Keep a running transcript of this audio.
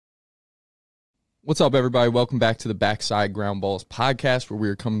What's up, everybody? Welcome back to the Backside Groundballs podcast, where we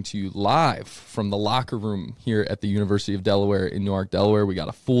are coming to you live from the locker room here at the University of Delaware in Newark, Delaware. We got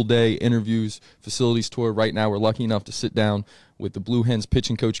a full day, interviews, facilities tour. Right now, we're lucky enough to sit down with the Blue Hens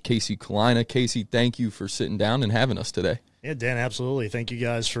pitching coach, Kulina. Casey, thank you for sitting down and having us today. Yeah, Dan, absolutely. Thank you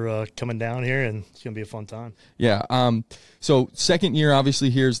guys for coming down here, and it's going to be a fun time. Yeah. So second year, obviously,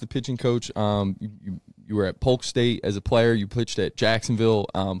 here as the pitching coach. You were at Polk State as a player. You pitched at Jacksonville,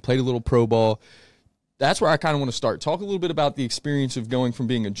 played a little pro ball. That's where I kind of want to start. Talk a little bit about the experience of going from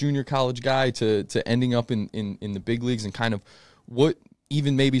being a junior college guy to ending up in the big leagues, and kind of what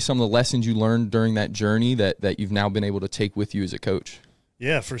even maybe some of the lessons you learned during that journey that you've now been able to take with you as a coach.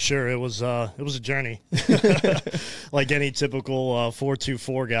 Yeah, for sure. It was a journey. Like any typical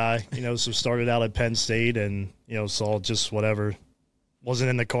 4.24 guy, so started out at Penn State and, saw just whatever wasn't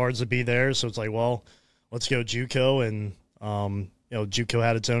in the cards to be there. So it's like, well, let's go Juco, and Juco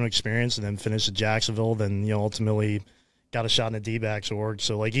had its own experience, and then finished at Jacksonville, then, at got a shot in the D-backs org.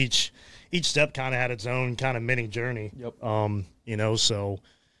 So, like, each step kind of had its own kind of mini journey. Yep. So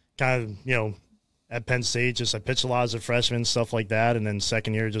kind of, at Penn State, just I pitched a lot as a freshman, stuff like that, and then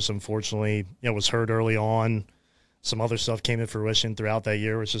second year just unfortunately, was hurt early on. Some other stuff came to fruition throughout that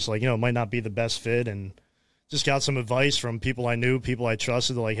year. It's just like, it might not be the best fit, and just got some advice from people I knew, people I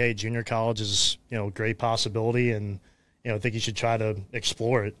trusted, like, hey, junior college is, a great possibility, and I think you should try to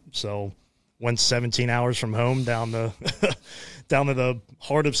explore it. So went 17 hours from home down to the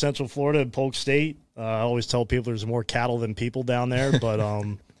heart of Central Florida at Polk State. I always tell people there's more cattle than people down there, but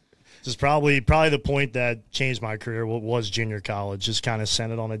just probably the point that changed my career was junior college. Just kind of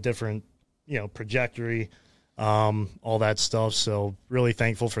sent it on a different, trajectory, all that stuff. So really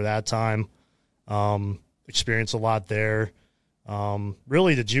thankful for that time. Experienced a lot there.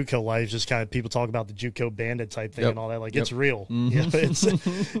 Really the Juco life, just kind of people talk about the Juco bandit type thing. Yep. And all that. Like, it's real.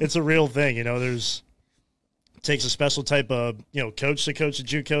 Mm-hmm. It's a real thing. It takes a special type of, coach to coach at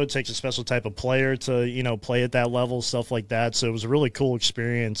Juco. It takes a special type of player to, play at that level, stuff like that. So it was a really cool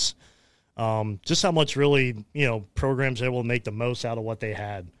experience. Just how much really, programs are able to make the most out of what they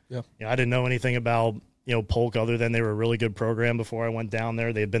had. Yeah. I didn't know anything about, Polk other than they were a really good program before I went down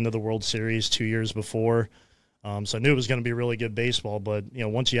there. They had been to the World Series 2 years before. So I knew it was going to be really good baseball, but,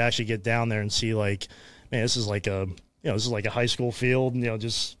 once you actually get down there and see, like, man, this is like a high school field,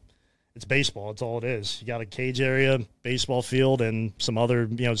 just it's baseball. That's all it is. You got a cage area, baseball field, and some other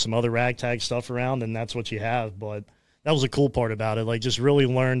ragtag stuff around, and that's what you have. But that was a cool part about it. Like, just really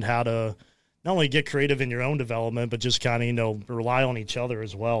learned how to not only get creative in your own development, but just kind of, rely on each other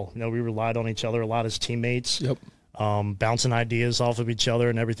as well. We relied on each other a lot as teammates. Yep. Bouncing ideas off of each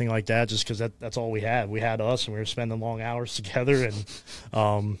other and everything like that, just because that's all we had. We had us, and we were spending long hours together,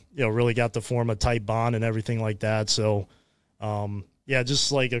 and really got to form a tight bond and everything like that. So,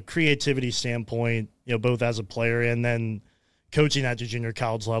 just like a creativity standpoint, both as a player and then coaching at your junior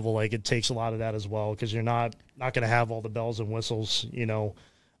college level, like, it takes a lot of that as well, because you're not going to have all the bells and whistles,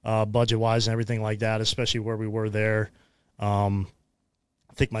 budget wise and everything like that, especially where we were there.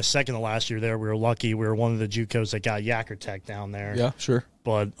 I think my second to last year there, we were lucky. We were one of the Jucos that got Yacker Tech down there. Yeah, sure.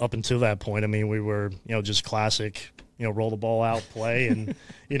 But up until that point, we were, just classic, roll the ball out, play, and,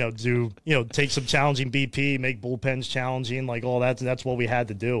 take some challenging BP, make bullpens challenging, like all that. And that's what we had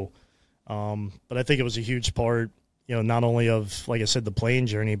to do. But I think it was a huge part, not only of, like I said, the playing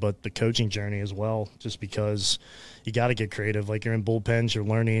journey, but the coaching journey as well, just because you got to get creative. Like, you're in bullpens, you're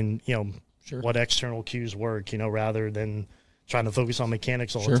learning, sure, what external cues work, rather than trying to focus on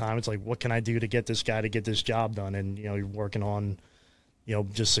mechanics all the time. It's like, what can I do to get this guy to get this job done? And, you're working on,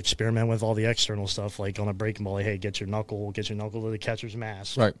 just experiment with all the external stuff, like on a breaking ball, like, hey, get your knuckle to the catcher's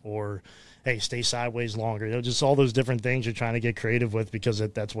mask. Right. Or, hey, stay sideways longer. Just all those different things you're trying to get creative with, because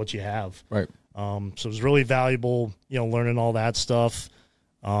that's what you have. Right. So it was really valuable, learning all that stuff.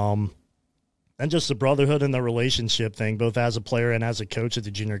 And just the brotherhood and the relationship thing, both as a player and as a coach at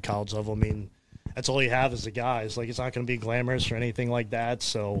the junior college level. That's all you have as the guys. Like, it's not going to be glamorous or anything like that.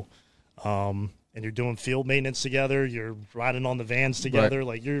 So, and you're doing field maintenance together. You're riding on the vans together.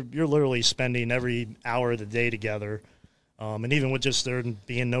 Right. Like, you're literally spending every hour of the day together. And even with just there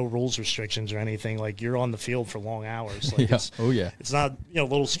being no rules restrictions or anything, like, you're on the field for long hours. Like, it's not,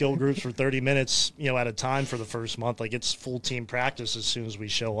 little skill groups for 30 minutes, at a time for the first month. Like, it's full team practice as soon as we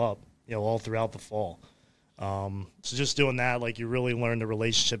show up, all throughout the fall. So just doing that, like, you really learn the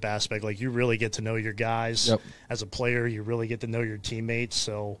relationship aspect. Like, you really get to know your guys. Yep. As a player. You really get to know your teammates.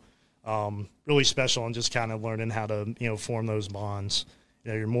 So really special, and just kind of learning how to, form those bonds.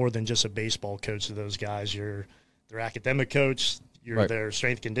 You're more than just a baseball coach to those guys. You're their academic coach. You're their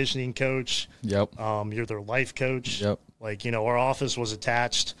strength conditioning coach. Yep. You're their life coach. Yep. Like, our office was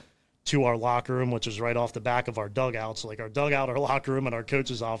attached to our locker room, which is right off the back of our dugout. So, like, our dugout, our locker room, and our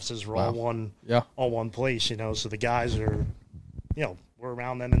coaches' offices were all one place, you know. So the guys are, you know, we're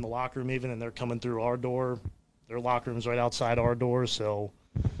around them in the locker room even, and they're coming through our door. Their locker room's right outside our door, so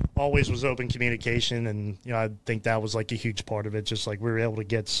always was open communication. And, you know, I think that was, like, a huge part of it, just, like, we were able to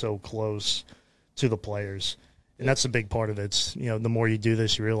get so close to the players. And that's a big part of it. It's, you know, the more you do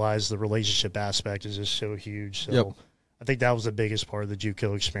this, you realize the relationship aspect is just so huge. So I think that was the biggest part of the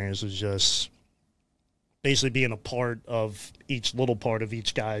Juco experience, was just basically being a part of each little part of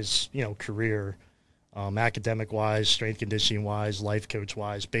each guy's, you know, career, academic-wise, strength conditioning-wise, life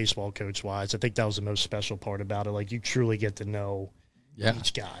coach-wise, baseball coach-wise. I think that was the most special part about it. Like, you truly get to know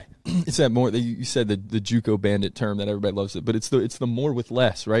each guy. It's that more that you said, the Juco bandit term that everybody loves it, but it's the more with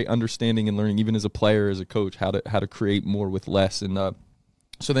less, right? Understanding and learning, even as a player, as a coach, how to create more with less. And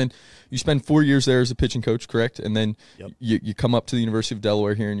so then you spend 4 years there as a pitching coach, correct? And then you come up to the University of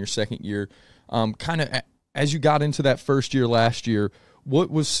Delaware here in your second year. Kind of as you got into that first year last year,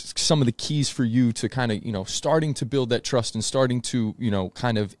 what was some of the keys for you to kind of, you know, starting to build that trust and starting to, you know,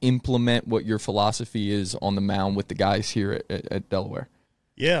 kind of implement what your philosophy is on the mound with the guys here at Delaware?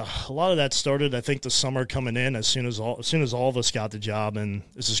 Yeah, a lot of that started, I think, the summer coming in, as soon as all of us got the job. And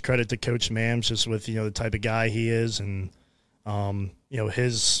this is credit to Coach Mams, just with, you know, the type of guy he is, and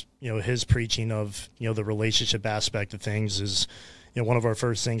his preaching of, you know, the relationship aspect of things is, you know, one of our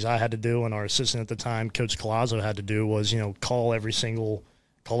first things I had to do, and our assistant at the time, Coach Colazzo, had to do, was, you know, call every single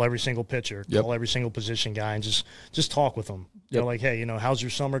pitcher, call every single position guy, and just talk with them. You know, like, hey, you know, how's your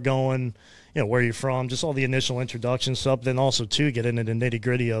summer going? You know, where are you from? Just all the initial introduction stuff. Then also, too, get into the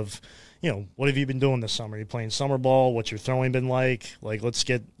nitty-gritty of, you know, what have you been doing this summer? Are you playing summer ball? What's your throwing been like? Like, let's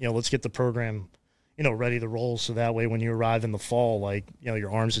get the program, you know, ready to roll, so that way when you arrive in the fall, like, you know,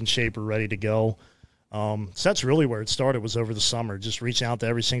 your arms in shape are ready to go. So that's really where it started, was over the summer, just reaching out to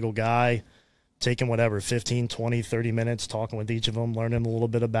every single guy, taking whatever, 15, 20, 30 minutes, talking with each of them, learning a little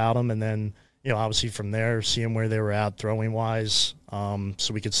bit about them, and then, you know, obviously from there, seeing where they were at throwing-wise,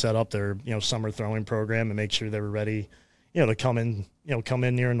 so we could set up their, you know, summer throwing program and make sure they were ready, you know, to come in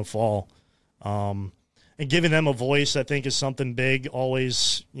here in the fall. And giving them a voice, I think, is something big,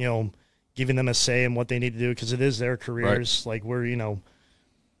 always, you know, giving them a say in what they need to do, because it is their careers. Right. Like, we're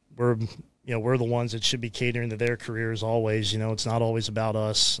the ones that should be catering to their careers always. You know, it's not always about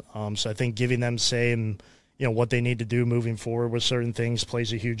us. So I think giving them say and, you know, what they need to do moving forward with certain things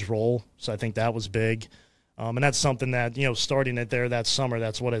plays a huge role. So I think that was big. And that's something that, you know, starting it there that summer,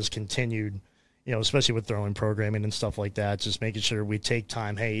 that's what has continued, you know, especially with throwing programming and stuff like that, just making sure we take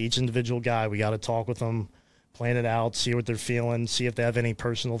time. Hey, each individual guy, we got to talk with them, plan it out, see what they're feeling, see if they have any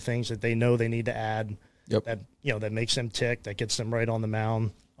personal things that they know they need to add that, you know, that makes them tick, that gets them right on the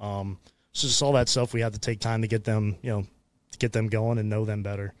mound. So just all that stuff, we have to take time to get them, you know, to get them going and know them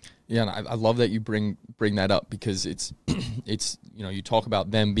better. Yeah, and I love that you bring that up, because it's you know, you talk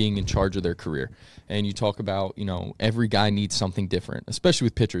about them being in charge of their career, and you talk about, you know, every guy needs something different, especially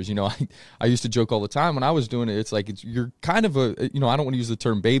with pitchers. You know, I used to joke all the time when I was doing it. It's like, you're kind of a, you know, I don't want to use the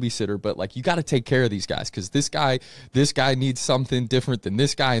term babysitter, but like, you got to take care of these guys, because this guy needs something different than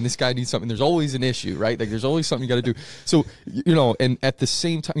this guy, and this guy needs something. There's always an issue, right? Like, there's always something you got to do. So, you know, and at the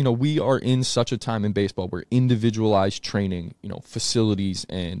same time, you know, we are in such a time in baseball where individualized training, you know, facilities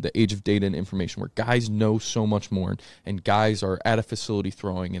and the age of data and information, where guys know so much more, and guys are at a facility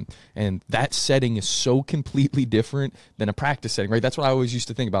throwing, and that setting is so completely different than a practice setting, right? That's what I always used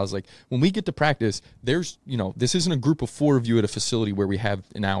to think about. I was like, when we get to practice, there's, you know, this isn't a group of 4 of you at a facility where we have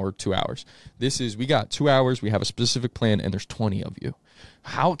an hour, 2 hours. This is, we got 2 hours, we have a specific plan, and there's 20 of you.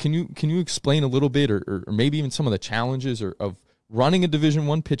 How can you explain a little bit, or maybe even some of the challenges of running a Division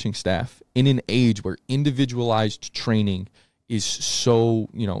I pitching staff in an age where individualized training is so,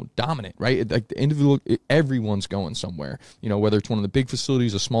 you know, dominant, right? Like, the individual, everyone's going somewhere, you know, whether it's one of the big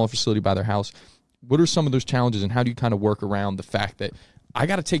facilities, a smaller facility by their house. What are some of those challenges, and how do you kind of work around the fact that I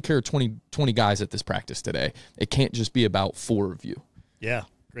got to take care of 20 guys at this practice today? It can't just be about 4 of you. Yeah,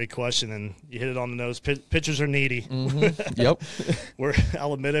 great question, and you hit it on the nose. Pitchers are needy. Mm-hmm. Yep.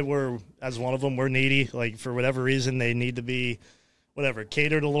 I'll admit it, as one of them, we're needy. Like, for whatever reason, they need to be, whatever,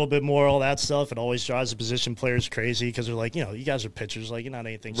 catered a little bit more, all that stuff. It always drives the position players crazy, because they're like, you know, you guys are pitchers, like, you're not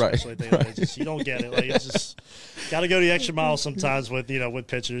anything special. Right. You don't get it. Like, it's just got to go the extra mile sometimes with, you know, with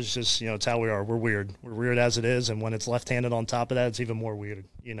pitchers. Just, you know, it's how we are. We're weird. We're weird as it is, and when it's left-handed on top of that, it's even more weird,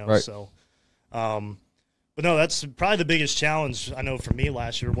 you know. Right. So, but no, that's probably the biggest challenge I know for me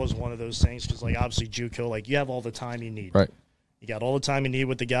last year, was one of those things, because, like, obviously Juco, like, you have all the time you need. Right. You got all the time you need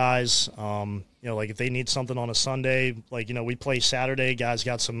with the guys. You know, like, if they need something on a Sunday, like, you know, we play Saturday, guys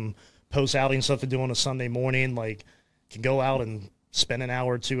got some post-outing stuff to do on a Sunday morning, like, can go out and spend an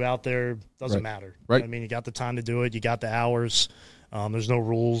hour or two out there, doesn't matter. Right. You know what I mean, you got the time to do it. You got the hours. There's no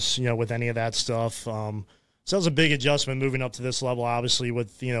rules, with any of that stuff. So that was a big adjustment moving up to this level, obviously,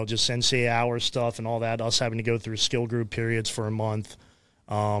 with, just NCAA hours stuff and all that, us having to go through skill group periods for a month,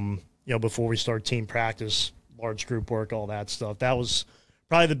 before we start team practice, large group work, all that stuff. That was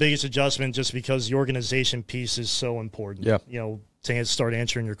probably the biggest adjustment just because the organization piece is so important. Yeah. To start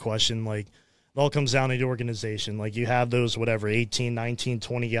answering your question, like, it all comes down to the organization. Like, you have those, 18, 19,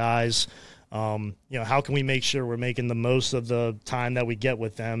 20 guys. How can we make sure we're making the most of the time that we get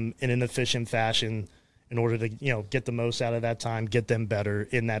with them in an efficient fashion in order to, get the most out of that time, get them better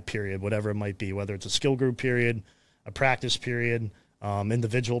in that period, whatever it might be, whether it's a skill group period, a practice period,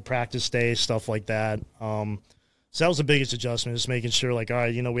 individual practice day, stuff like that. So that was the biggest adjustment, is making sure, like, all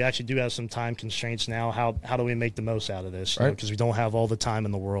right, we actually do have some time constraints now. How do we make the most out of this? Because we don't have all the time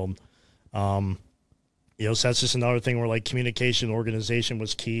in the world. So that's just another thing where, like, communication, organization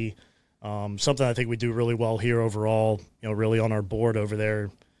was key. Something I think we do really well here overall, really on our board over there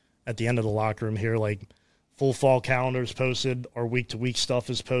at the end of the locker room here, like, full fall calendar is posted. Our week-to-week stuff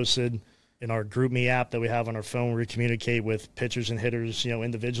is posted in our GroupMe app that we have on our phone, where we communicate with pitchers and hitters,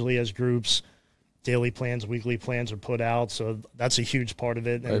 individually as groups. Daily plans, weekly plans are put out. So that's a huge part of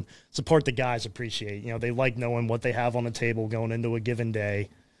it. And it's a part the guys appreciate. They like knowing what they have on the table going into a given day.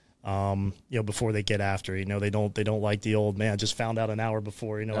 Before they get after it. They don't like the old, man, just found out an hour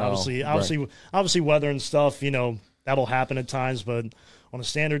before, obviously weather and stuff, that'll happen at times, but on a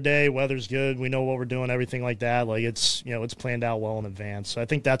standard day, weather's good. We know what we're doing, everything like that. Like, it's, it's planned out well in advance. So I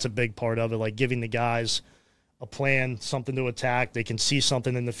think that's a big part of it, like giving the guys a plan, something to attack. They can see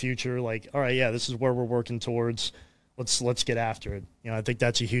something in the future. Like, all right, yeah, this is where we're working towards. Let's get after it. I think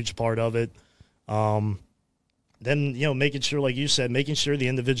that's a huge part of it. Then, making sure, like you said, making sure the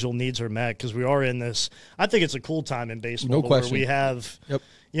individual needs are met, because we are in this. I think it's a cool time in baseball. No question. Where we have,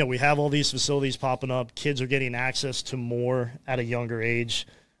 we have all these facilities popping up. Kids are getting access to more at a younger age.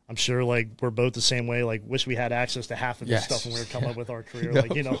 I'm sure, like, we're both the same way. Like, wish we had access to half of this stuff when we were coming up with our career.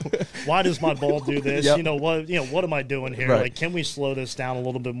 Like, why does my ball do this? What am I doing here? Like, can we slow this down a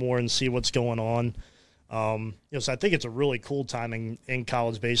little bit more and see what's going on? So I think it's a really cool time in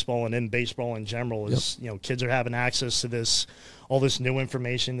college baseball and in baseball in general is, kids are having access to all this new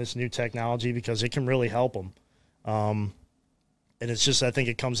information, this new technology, because it can really help them. And it's just, I think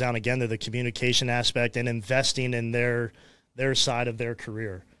it comes down again to the communication aspect and investing in their side of their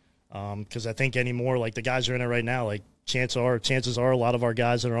career. Because I think anymore, like, the guys are in it right now, like, chances are a lot of our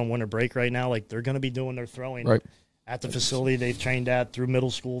guys that are on winter break right now, like, they're going to be doing their throwing at the facility they've trained at through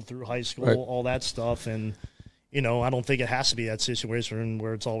middle school, through high school, all that stuff. And, I don't think it has to be that situation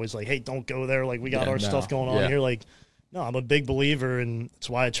where it's always like, hey, don't go there. Like, we got our stuff going on here. Like, no, I'm a big believer, and that's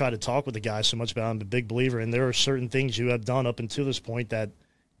why I try to talk with the guys so much about it. I'm a big believer, and there are certain things you have done up until this point that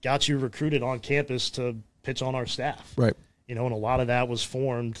got you recruited on campus to pitch on our staff. Right. And a lot of that was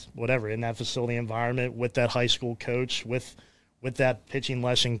formed, in that facility environment with that high school coach, with that pitching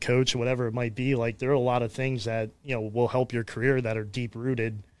lesson coach, whatever it might be. Like, there are a lot of things that, will help your career that are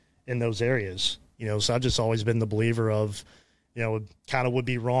deep-rooted in those areas. So I've just always been the believer of, it kind of would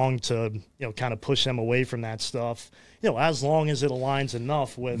be wrong to, kind of push them away from that stuff, as long as it aligns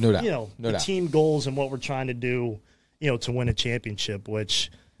enough with, the team goals and what we're trying to do, to win a championship, which,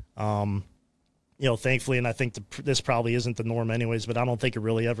 thankfully, and I think this probably isn't the norm anyways, but I don't think it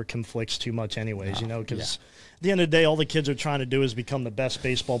really ever conflicts too much anyways, because at the end of the day, all the kids are trying to do is become the best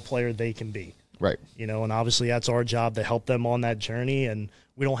baseball player they can be. Right. And obviously that's our job to help them on that journey, and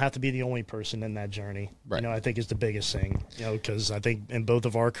we don't have to be the only person in that journey. Right. I think is the biggest thing, because I think in both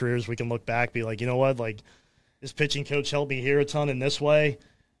of our careers we can look back, be like, like, this pitching coach helped me here a ton in this way.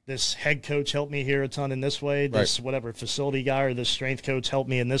 This head coach helped me here a ton in this way. This whatever facility guy or this strength coach helped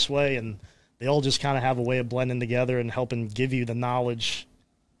me in this way, and they all just kind of have a way of blending together and helping give you the knowledge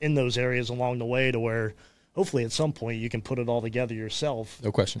in those areas along the way to where hopefully at some point you can put it all together yourself.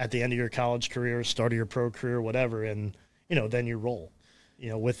 No question. At the end of your college career, start of your pro career, whatever, and, then you roll,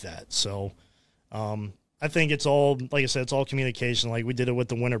 with that. So I think it's all, like I said, it's all communication. Like, we did it with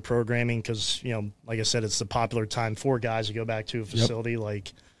the winter programming because, like I said, it's the popular time for guys to go back to a facility.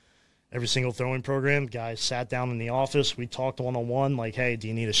 Like, every single throwing program, guys sat down in the office. We talked one-on-one, like, hey, do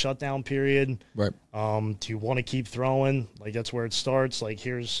you need a shutdown period? Right. Do you want to keep throwing? Like, that's where it starts. Like,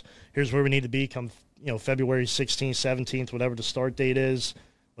 here's where we need to be come, February 16th, 17th, whatever the start date is.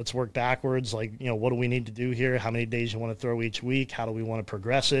 Let's work backwards. Like, what do we need to do here? How many days you want to throw each week? How do we want to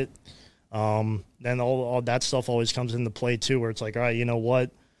progress it? Then all that stuff always comes into play, too, where it's like, all right,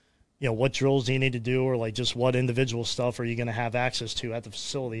 what drills do you need to do, or like just what individual stuff are you going to have access to at the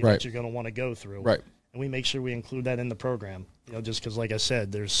facility that you're going to want to go through? Right. and we make sure we include that in the program. Just because, like I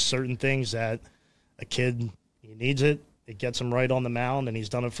said, there's certain things that a kid, he needs it. It gets him right on the mound, and he's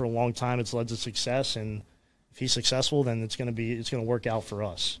done it for a long time. It's led to success, and if he's successful, then it's going to work out for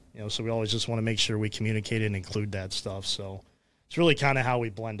us. So we always just want to make sure we communicate and include that stuff. So it's really kind of how we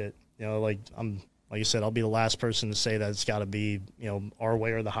blend it. Like you said, I'll be the last person to say that it's got to be our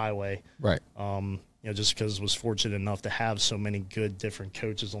way or the highway. Right. Just because I was fortunate enough to have so many good different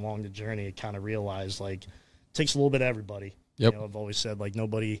coaches along the journey, I kind of realized like it takes a little bit of everybody. Yep. I've always said like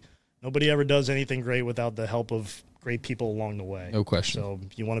nobody ever does anything great without the help of great people along the way. No question. So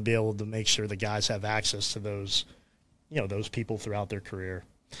you want to be able to make sure the guys have access to those, those people throughout their career.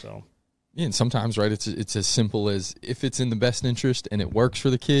 So, yeah, and sometimes, right, it's as simple as if it's in the best interest and it works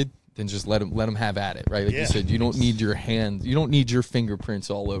for the kid, then just let them have at it, right? Like you said, you don't need your hand, you don't need your fingerprints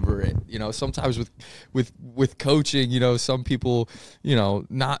all over it. Sometimes with coaching, some people,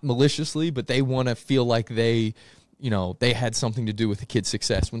 not maliciously, but they want to feel like they had something to do with the kid's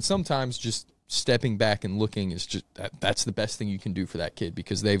success. When sometimes just stepping back and looking is just that's the best thing you can do for that kid,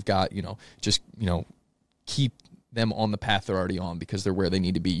 because they've got keep them on the path they're already on because they're where they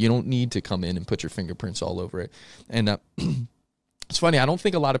need to be. You don't need to come in and put your fingerprints all over it. And it's funny, I don't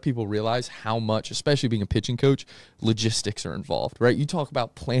think a lot of people realize how much, especially being a pitching coach, logistics are involved, right? You talk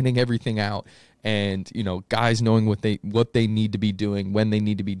about planning everything out and, guys knowing what they need to be doing, when they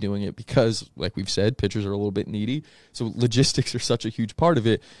need to be doing it, because like we've said, pitchers are a little bit needy. So logistics are such a huge part of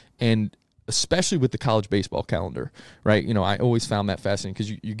it. And especially with the college baseball calendar, right? I always found that fascinating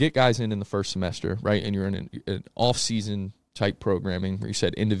because you get guys in the first semester, right? And you're in an off-season type programming where you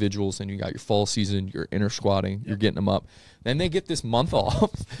said individuals, and you got your fall season, you're inter-squatting, you're getting them up. Then they get this month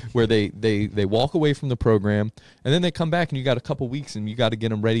off where they walk away from the program, and then they come back and you got a couple weeks and you got to get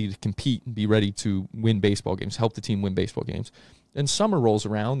them ready to compete and be ready to win baseball games, help the team win baseball games. Then summer rolls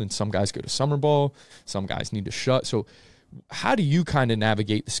around and some guys go to summer ball, some guys need to shut. So how do you kind of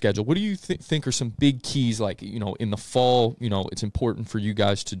navigate the schedule? What do you think are some big keys? Like, in the fall, it's important for you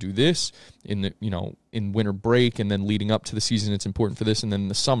guys to do this. In the, in winter break and then leading up to the season, it's important for this. And then in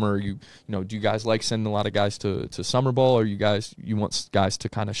the summer, do you guys like sending a lot of guys to summer ball, or you want guys to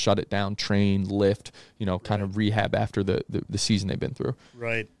kind of shut it down, train, lift, kind of rehab after the season they've been through?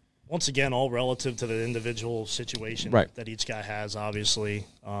 Right. Once again, all relative to the individual situation that each guy has, obviously.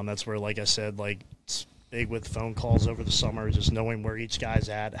 That's where, like I said, it's big with phone calls over the summer, just knowing where each guy's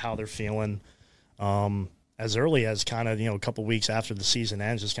at, how they're feeling. As early as kind of, a couple weeks after the season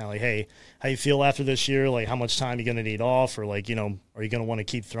ends, just kind of like, hey, how you feel after this year? Like, how much time you going to need off? Or, are you going to want to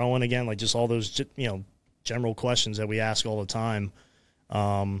keep throwing again? Like, just all those, general questions that we ask all the time.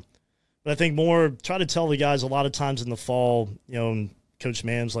 But I think more try to tell the guys a lot of times in the fall, Coach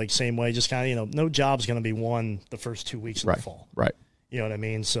Mann's same way, just kind of, no job's going to be won the first 2 weeks of the fall. Right. You know what I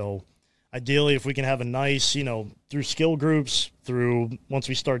mean? So, ideally, if we can have a nice, through skill groups, through once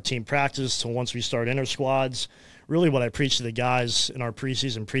we start team practice to once we start inter squads, really what I preach to the guys in our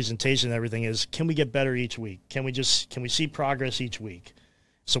preseason presentation and everything is, can we get better each week? Can we see progress each week?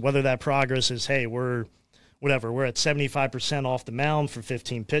 So whether that progress is, hey, we're at 75% off the mound for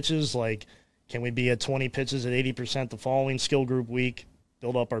 15 pitches, can we be at 20 pitches at 80% the following skill group week,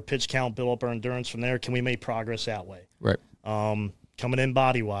 build up our pitch count, build up our endurance from there? Can we make progress that way? Right. Coming in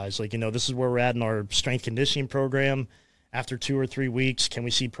body-wise, this is where we're at in our strength conditioning program. After 2 or 3 weeks, can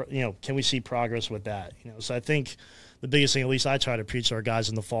we see progress with that? So I think the biggest thing, at least I try to preach to our guys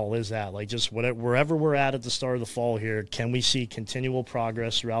in the fall, is that just wherever we're at the start of the fall here, can we see continual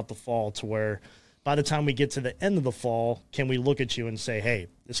progress throughout the fall to where by the time we get to the end of the fall, can we look at you and say, hey,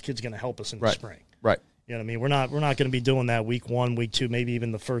 this kid's going to help us in the spring? Right. You know what I mean? We're not going to be doing that week 1, week 2, maybe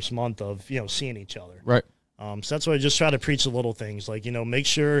even the first month of seeing each other. Right. So that's why I just try to preach the little things, make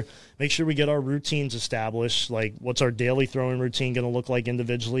sure we get our routines established. What's our daily throwing routine going to look like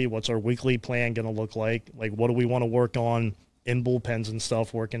individually? What's our weekly plan going to look like? What do we want to work on in bullpens and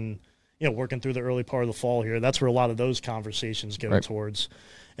stuff? Working through the early part of the fall here. That's where a lot of those conversations go towards.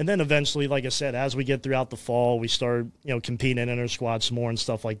 And then eventually, like I said, as we get throughout the fall, we start competing in inter squads some more and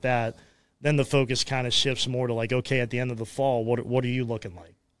stuff like that. Then the focus kind of shifts more to okay, at the end of the fall, what are you looking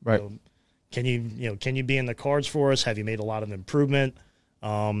like? Right. Can you be in the cards for us? Have you made a lot of improvement?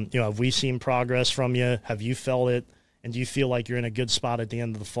 Have we seen progress from you? Have you felt it? And do you feel like you're in a good spot at the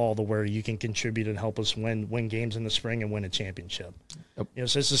end of the fall to where you can contribute and help us win games in the spring and win a championship? Yep.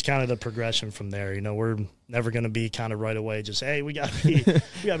 So this is kind of the progression from there. We're never going to be kind of right away just, hey, we got to be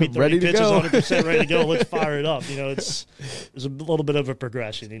 30 pitches, 100% ready to go. Let's fire it up. There's a little bit of a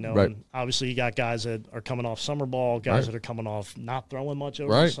progression. And obviously you got guys that are coming off summer ball, guys that are coming off not throwing much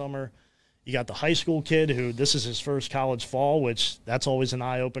over the summer. You got the high school kid who this is his first college fall, which that's always an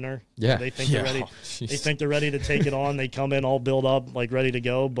eye opener. Yeah, they think they're ready. They think they're ready to take it on. They come in all built up, like ready to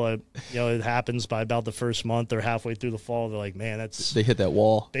go. But it happens by about the first month or halfway through the fall. They're like, man, they hit that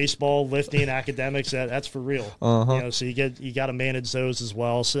wall. Baseball, lifting, academics, that's for real. So you got to manage those as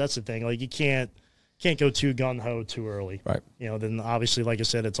well. So that's the thing. Like you can't go too gung-ho too early. Right. Then obviously, like I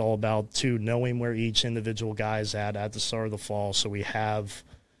said, it's all about knowing where each individual guy is at the start of the fall, so we have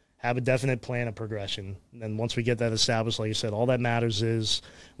a definite plan of progression. And then once we get that established, like I said, all that matters is,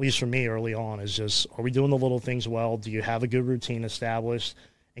 at least for me early on, is just, are we doing the little things well? Do you have a good routine established?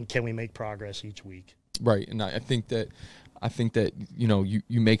 And can we make progress each week? Right. And I think that you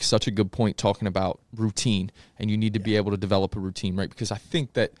make such a good point talking about routine, and you need to be able to develop a routine, right? Because I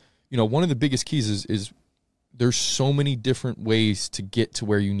think that one of the biggest keys is there's so many different ways to get to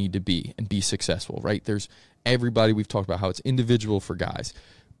where you need to be and be successful, right? There's everybody, we've talked about how it's individual for guys,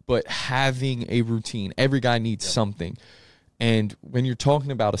 but having a routine, every guy needs something. And when you're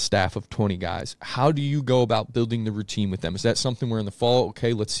talking about a staff of 20 guys, how do you go about building the routine with them? Is that something where in the fall,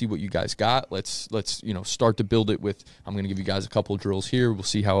 okay, let's see what you guys got. Let's start to build it with, I'm going to give you guys a couple of drills here. We'll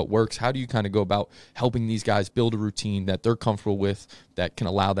see how it works. How do you kind of go about helping these guys build a routine that they're comfortable with that can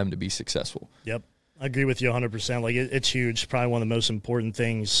allow them to be successful? Yep. I agree with you 100%. Like it's huge. Probably one of the most important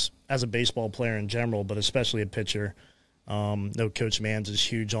things as a baseball player in general, but especially a pitcher. Coach Mans is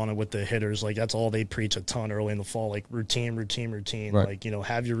huge on it with the hitters. Like that's all they preach a ton early in the fall, like routine. Right. Like,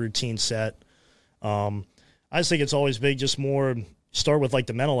 have your routine set. I just think it's always big, just more start with like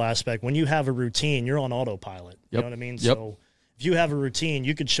the mental aspect. When you have a routine, you're on autopilot. You know what I mean? Yep. So if you have a routine,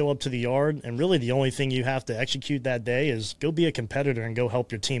 you could show up to the yard and really the only thing you have to execute that day is go be a competitor and go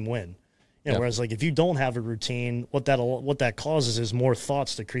help your team win. Whereas like if you don't have a routine, what that causes is more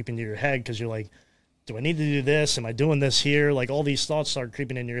thoughts to creep into your head because you're like, do I need to do this? Am I doing this here? Like all these thoughts start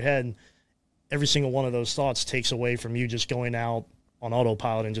creeping in your head. Every single one of those thoughts takes away from you just going out on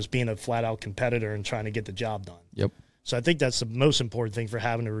autopilot and just being a flat out competitor and trying to get the job done. Yep. So I think that's the most important thing for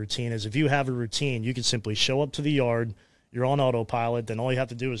having a routine is if you have a routine, you can simply show up to the yard, you're on autopilot, then all you have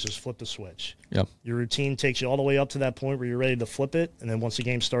to do is just flip the switch. Yep. Your routine takes you all the way up to that point where you're ready to flip it. And then once the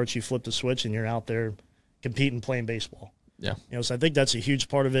game starts, you flip the switch and you're out there competing, playing baseball. Yeah. So I think that's a huge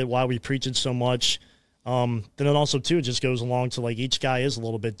part of it, why we preach it so much. Then it also, too, it just goes along to, like, each guy is a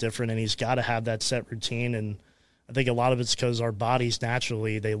little bit different, and he's got to have that set routine. And I think a lot of it's because our bodies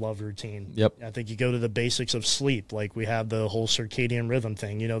naturally, they love routine. Yep. I think you go to the basics of sleep. Like, we have the whole circadian rhythm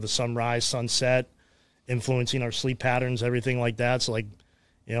thing, the sunrise, sunset, influencing our sleep patterns, everything like that. So, like,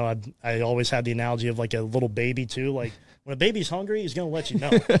 I always had the analogy of, like, a little baby, too. Like, when a baby's hungry, he's going to let you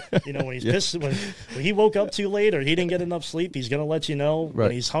know. When he's pissed, when he woke up too late or he didn't get enough sleep, he's going to let you know. Right.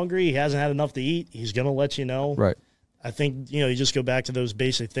 When he's hungry, he hasn't had enough to eat, he's going to let you know. Right. I think, you just go back to those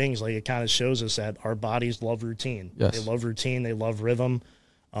basic things. Like, it kind of shows us that our bodies love routine. Yes. They love routine. They love rhythm.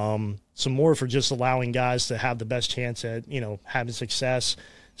 Some more for just allowing guys to have the best chance at, having success,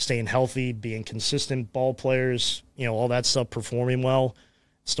 staying healthy, being consistent ball players, all that stuff, performing well.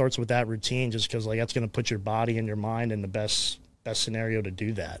 Starts with that routine just because, like, that's going to put your body and your mind in the best scenario to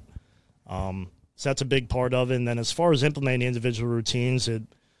do that. So that's a big part of it. And then as far as implementing individual routines, it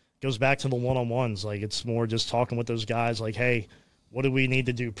goes back to the one-on-ones. Like, it's more just talking with those guys like, hey, what do we need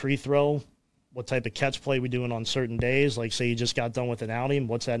to do pre-throw? What type of catch play we doing on certain days? Like, say you just got done with an outing,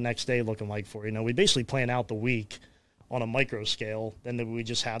 what's that next day looking like for you? We basically plan out the week on a micro scale. Then we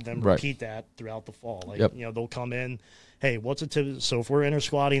just have them repeat that throughout the fall. Like, they'll come in, hey, what's a tip? So if we're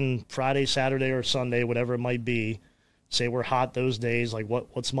inter-squatting Friday, Saturday, or Sunday, whatever it might be, say we're hot those days, like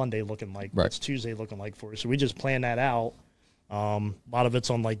what's Monday looking like? Right. What's Tuesday looking like for us? So we just plan that out. A lot of it's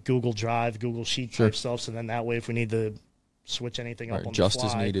on like Google Drive, Google Sheet type stuff. So then that way if we need to switch anything up on just the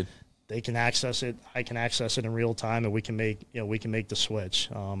fly, as needed. They can access it. I can access it in real time, and we can make the switch.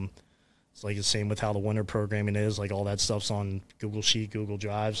 It's like the same with how the winter programming is. Like all that stuff's on Google Sheet, Google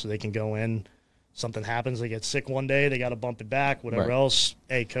Drive, so they can go in. Something happens, they get sick one day, they got to bump it back, whatever else.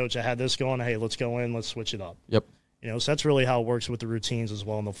 Hey, coach, I had this going. Hey, let's go in, let's switch it up. Yep. So that's really how it works with the routines as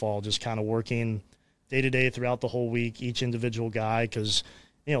well in the fall, just kind of working day-to-day throughout the whole week, each individual guy, because,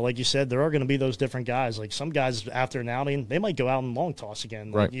 like you said, there are going to be those different guys. Like some guys after an outing, they might go out and long toss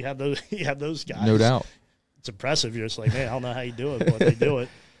again. Like you have those guys. No doubt. It's impressive. You're just like, man, I don't know how you do it, but they do it.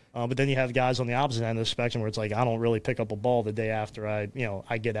 But then you have guys on the opposite end of the spectrum where it's like, I don't really pick up a ball the day after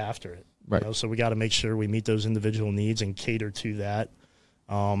I get after it. Right. So we got to make sure we meet those individual needs and cater to that.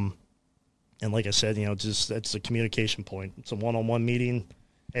 And like I said, it's a communication point. It's a one-on-one meeting.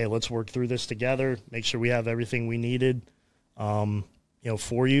 Hey, let's work through this together. Make sure we have everything we needed,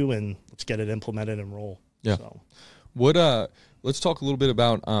 for you, and let's get it implemented and roll. Yeah. So. Let's talk a little bit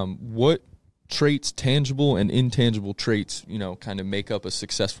about what traits, tangible and intangible traits, kind of make up a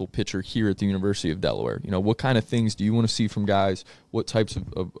successful pitcher here at the University of Delaware? What kind of things do you want to see from guys? What types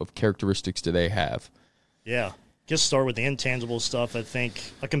of characteristics do they have? Yeah. Just start with the intangible stuff. I think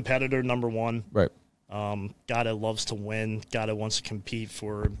a competitor, number one. Right. Guy that loves to win, guy that wants to compete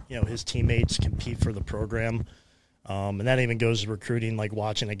for, his teammates, compete for the program. And that even goes to recruiting, like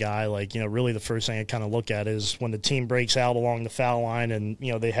watching a guy, like, really the first thing I kind of look at is when the team breaks out along the foul line and,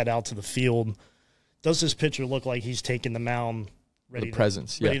 they head out to the field, does this pitcher look like he's taking the mound ready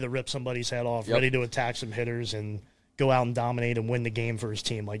to rip somebody's head off, ready to attack some hitters and go out and dominate and win the game for his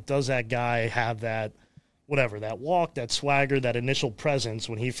team? Like, does that guy have that, that walk, that swagger, that initial presence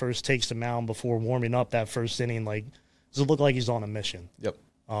when he first takes the mound before warming up that first inning? Like, does it look like he's on a mission? Yep.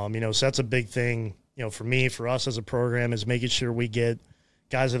 So that's a big thing, for me, for us as a program, is making sure we get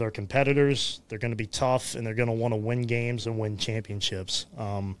guys that are competitors. They're going to be tough, and they're going to want to win games and win championships.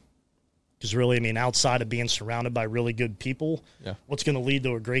 Because really, outside of being surrounded by really good people, what's going to lead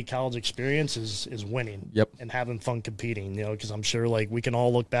to a great college experience is winning and having fun competing, because I'm sure, like, we can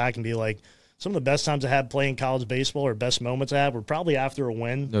all look back and be like, some of the best times I had playing college baseball or best moments I had were probably after a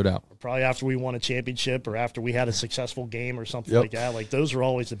win. No doubt. Or probably after we won a championship or after we had a successful game or something like that. Like, those are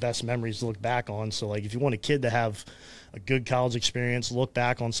always the best memories to look back on. So, like, if you want a kid to have a good college experience, look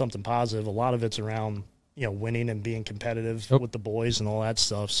back on something positive, a lot of it's around, winning and being competitive with the boys and all that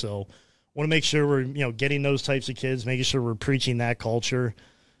stuff. So, want to make sure we're, getting those types of kids, making sure we're preaching that culture.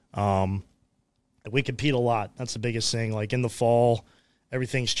 We compete a lot. That's the biggest thing. Like, in the fall,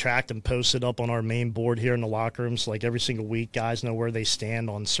 everything's tracked and posted up on our main board here in the locker rooms. Like, every single week, guys know where they stand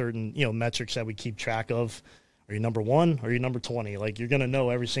on certain, metrics that we keep track of. Are you number 1? Or are you number 20? Like, you're going to know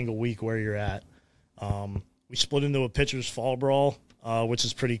every single week where you're at. We split into a pitcher's fall brawl, which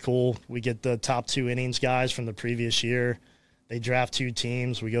is pretty cool. We get the top 2 innings guys from the previous year. They draft 2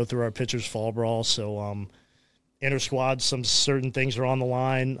 teams. We go through our pitcher's fall brawl. So, inter-squad, some certain things are on the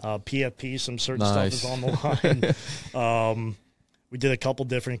line. PFP, some certain stuff is on the line. We did a couple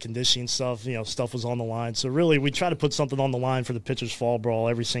different conditioning stuff. Stuff was on the line. So really, we try to put something on the line for the pitcher's fall brawl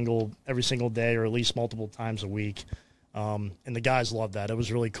every single day, or at least multiple times a week. And the guys love that. It was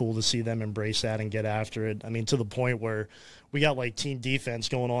really cool to see them embrace that and get after it. To the point where we got like team defense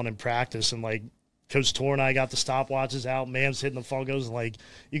going on in practice, and like Coach Tor and I got the stopwatches out. Man's hitting the phone, goes like,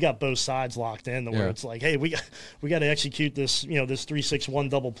 you got both sides locked in. Where it's like, hey, we got to execute this, this 3-6-1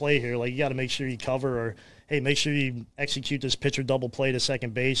 double play here. Like, you got to make sure you cover, or hey, make sure you execute this pitcher double play to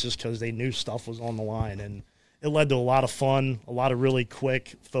second base, just because they knew stuff was on the line. And it led to a lot of fun, a lot of really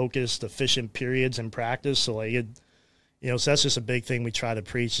quick, focused, efficient periods in practice. So, like, so that's just a big thing we try to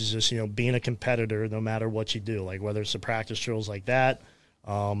preach, is just, being a competitor no matter what you do. Like, whether it's the practice drills like that,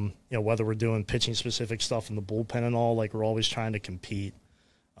 whether we're doing pitching-specific stuff in the bullpen and all, like, we're always trying to compete.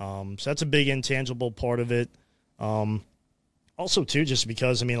 So that's a big intangible part of it. Also, too, just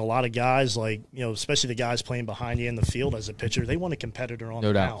because, a lot of guys, like, especially the guys playing behind you in the field as a pitcher, they want a competitor on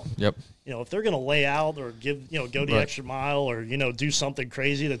the mound. Yep. If they're going to lay out or give, go the extra mile, or, do something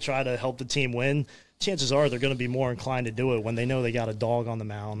crazy to try to help the team win, chances are they're going to be more inclined to do it when they know they got a dog on the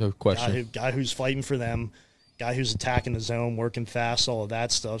mound. No question. Guy who's fighting for them, guy who's attacking the zone, working fast, all of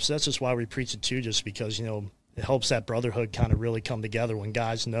that stuff. So that's just why we preach it, too, just because, it helps that brotherhood kind of really come together when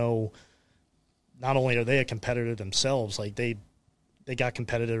guys know not only are they a competitor themselves, like, they got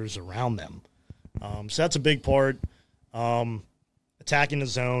competitors around them. So that's a big part. Attacking the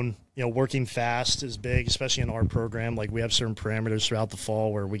zone, working fast is big, especially in our program. Like, we have certain parameters throughout the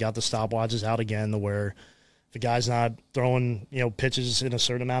fall where we got the stopwatches out again, where if a guy's not throwing, pitches in a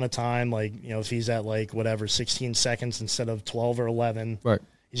certain amount of time, like, if he's at, like, 16 seconds instead of 12 or 11, right,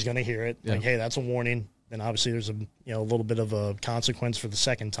 he's going to hear it. Yeah. Like, hey, that's a warning. Then obviously there's a little bit of a consequence for the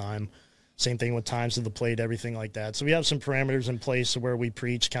second time. Same thing with times to the plate, everything like that. So we have some parameters in place where we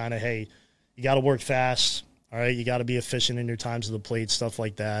preach kind of, hey, you got to work fast, all right? You got to be efficient in your times to the plate, stuff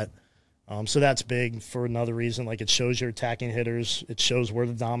like that. So that's big for another reason. Like, it shows your attacking hitters. It shows we're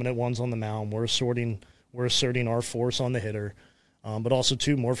the dominant ones on the mound. We're asserting our force on the hitter. But also,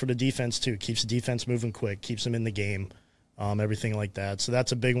 too, more for the defense, too. Keeps the defense moving quick, keeps them in the game, everything like that. So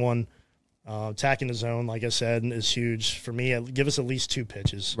that's a big one. Attacking the zone, like I said, is huge for me. Give us at least 2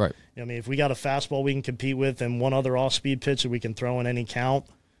 pitches. Right. If we got a fastball we can compete with and one other off-speed pitch that we can throw in any count,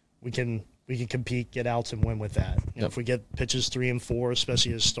 we can compete, get outs, and win with that. If we get pitches 3 and 4,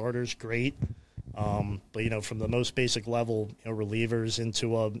 especially as starters, great. But from the most basic level, relievers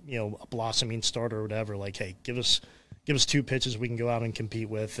into a blossoming starter or whatever, like, hey, give us 2 pitches we can go out and compete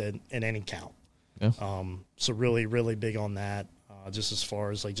with in any count. Yeah. So really, really big on that. Just as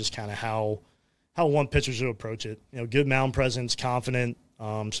far as, like, just kind of how I want pitchers to approach it. Good mound presence, confident,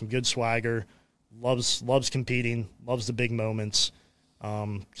 some good swagger, loves competing, loves the big moments.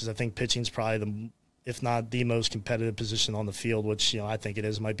 Because I think pitching's probably if not the most competitive position on the field, which, I think it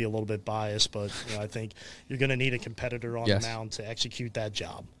is. Might be a little bit biased, but, I think you're going to need a competitor on the mound to execute that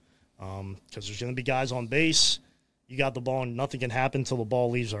job. Because there's going to be guys on base. You got the ball, and nothing can happen until the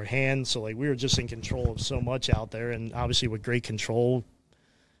ball leaves our hand. So, we were just in control of so much out there. And obviously with great control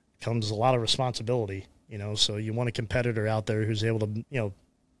comes a lot of responsibility, So you want a competitor out there who's able to,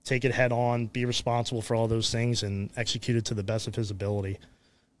 take it head on, be responsible for all those things, and execute it to the best of his ability.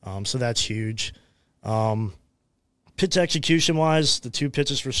 So that's huge. Pitch execution wise, the 2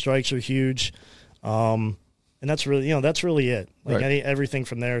 pitches for strikes are huge. And that's really, that's really it. Everything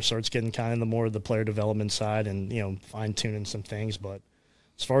from there starts getting kind of the more of the player development side and, fine tuning some things. But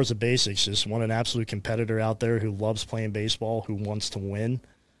as far as the basics, just want an absolute competitor out there who loves playing baseball, who wants to win,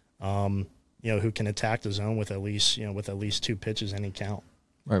 who can attack the zone with at least 2 pitches any count.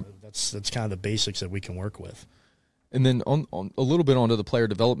 Right. That's kind of the basics that we can work with. And then on a little bit onto the player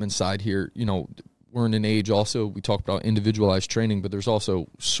development side here, we're in an age also, we talk about individualized training, but there's also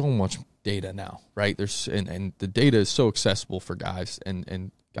so much data now, right? And the data is so accessible for guys,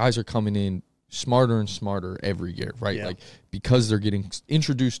 and guys are coming in smarter and smarter every year, right? Yeah. Because they're getting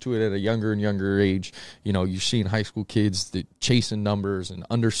introduced to it at a younger and younger age. You're seeing high school kids that chasing numbers and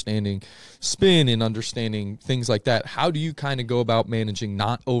understanding spin and understanding things like that. How do you kind of go about managing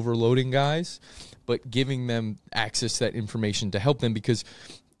not overloading guys, but giving them access to that information to help them? Because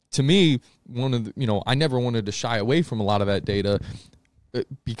to me, I never wanted to shy away from a lot of that data,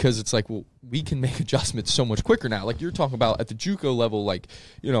 because it's we can make adjustments so much quicker now. You're talking about at the Juco level,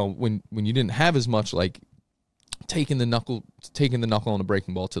 when you didn't have as much, taking the knuckle on a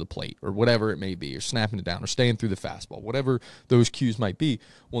breaking ball to the plate or whatever it may be, or snapping it down or staying through the fastball, whatever those cues might be.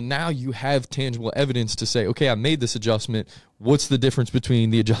 Well, now you have tangible evidence to say, okay, I made this adjustment. What's the difference between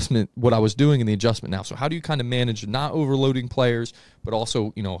the adjustment, what I was doing, and the adjustment now? So how do you kind of manage not overloading players, but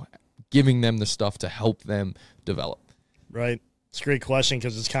also, giving them the stuff to help them develop? Right. It's a great question,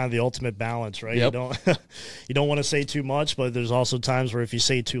 because it's kind of the ultimate balance, right? Yep. You don't want to say too much, but there's also times where if you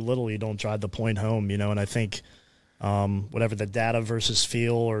say too little, you don't drive the point home, and I think whatever the data versus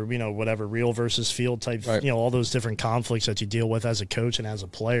feel, or, whatever real versus field type, right. All those different conflicts that you deal with as a coach and as a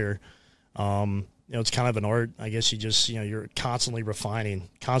player, it's kind of an art. I guess you just, you're constantly refining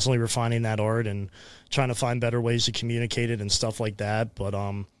that art and trying to find better ways to communicate it and stuff like that. But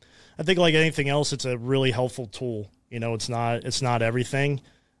I think like anything else, it's a really helpful tool. It's not everything,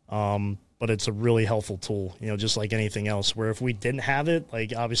 but it's a really helpful tool, just like anything else, where if we didn't have it,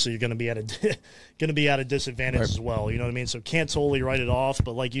 obviously you're going to be at a disadvantage, right, as well. You know what I mean? So can't totally write it off,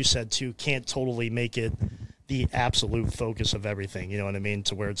 but like you said too, can't totally make it the absolute focus of everything. You know what I mean?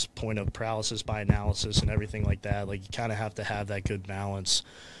 To where it's point of paralysis by analysis and everything like that. You kind of have to have that good balance.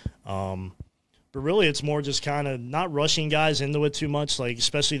 But really, it's more just kind of not rushing guys into it too much,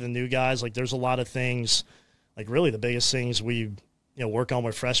 especially the new guys. There's a lot of things, really the biggest things we work on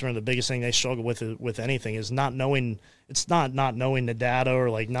with freshmen, the biggest thing they struggle with anything is not knowing. It's not knowing the data,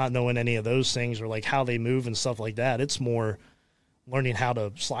 or not knowing any of those things, or how they move and stuff like that. It's more learning how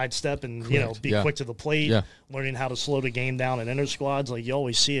to slide step and, be quick to the plate, learning how to slow the game down in inter squads. You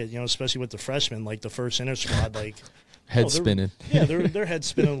always see it, especially with the freshmen, the first inter squad, head spinning. They're head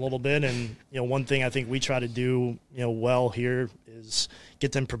spinning a little bit. And, one thing I think we try to do, well here is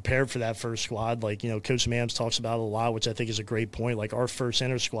get them prepared for that first squad. Coach Mams talks about it a lot, which I think is a great point. Our first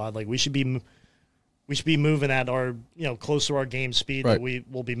inter squad, we should be moving at our, close to our game speed, right, that we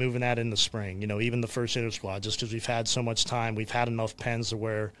will be moving at in the spring, even the first inter squad, just because we've had so much time. We've had enough pens to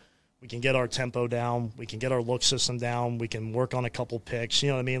where we can get our tempo down, we can get our look system down, we can work on a couple picks. You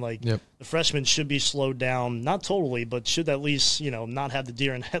know what I mean? Yep. The freshmen should be slowed down, not totally, but should at least, not have the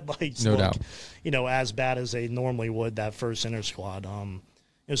deer in headlights no doubt, as bad as they normally would that first inter squad.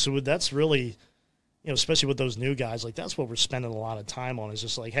 So that's really, especially with those new guys, that's what we're spending a lot of time on, is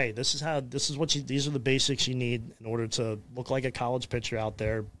just hey, these are the basics you need in order to look like a college pitcher out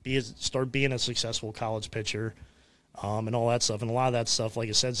there, start being a successful college pitcher. And all that stuff. And a lot of that stuff, like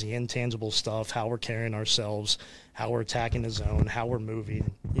I said, is the intangible stuff, how we're carrying ourselves, how we're attacking the zone, how we're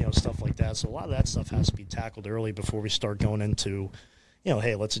moving, stuff like that. So a lot of that stuff has to be tackled early before we start going into,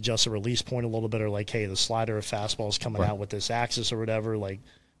 hey, let's adjust the release point a little bit, or hey, the slider or fastball is coming out with this axis or whatever. We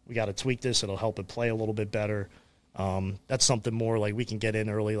got to tweak this. It'll help it play a little bit better. That's something more we can get in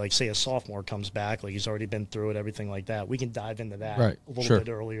early. Say a sophomore comes back, he's already been through it, everything like that. We can dive into that a little bit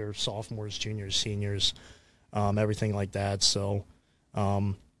earlier, sophomores, juniors, seniors. Everything like that. So,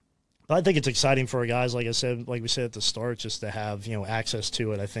 but I think it's exciting for our guys. Like we said at the start, just to have, access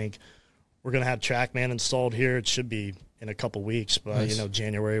to it. I think we're going to have Trackman installed here. It should be, in a couple weeks. But nice.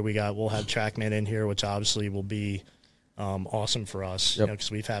 January we'll have Trackman in here, which obviously will be awesome for us. Yep.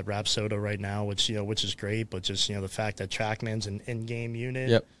 Because we've had Rapsodo right now, which is great. But just the fact that Trackman's an in-game unit.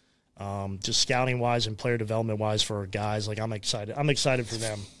 Yep. Just scouting wise and player development wise for our guys, like I'm excited. I'm excited for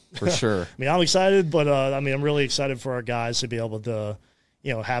them. For sure. I mean, I'm excited, but I'm really excited for our guys to be able to,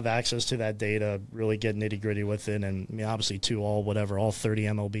 have access to that data, really get nitty gritty with it. And I mean, obviously, all 30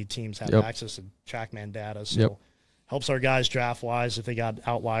 MLB teams have access to Trackman data. So helps our guys draft wise if they got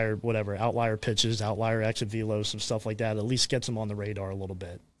outlier pitches, outlier exit velos, some stuff like that. At least gets them on the radar a little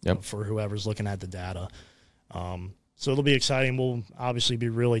bit for whoever's looking at the data. So it'll be exciting. We'll obviously be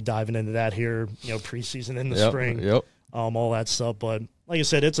really diving into that here, preseason in the spring, all that stuff. But like I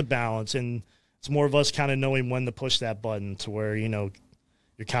said, it's a balance, and it's more of us kind of knowing when to push that button to where,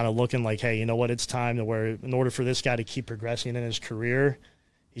 you're kind of looking like, hey, you know what, it's time to where in order for this guy to keep progressing in his career,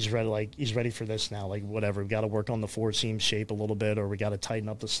 he's ready for this now. Like, whatever, we've got to work on the four-seam shape a little bit, or we got to tighten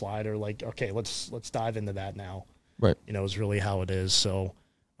up the slider. Like, okay, let's dive into that now. Right. Is really how it is. So,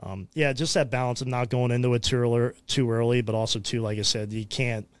 just that balance of not going into it too early, but also too, like I said, you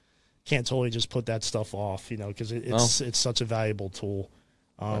can't totally just put that stuff off, because it's such a valuable tool.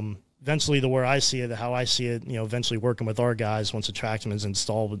 Eventually, how I see it, eventually working with our guys once the Trackman is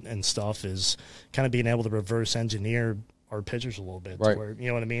installed and stuff is kind of being able to reverse engineer our pitchers a little bit. Right. To where, you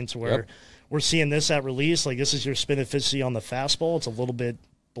know what I mean? To where we're seeing this at release, like this is your spin efficiency on the fastball. It's a little bit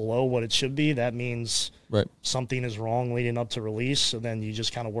below what it should be. That means something is wrong leading up to release. So then you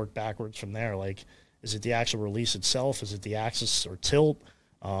just kind of work backwards from there. Like, is it the actual release itself? Is it the axis or tilt?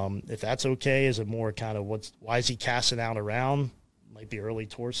 If that's okay, is it more kind of why is he casting out around? Might be early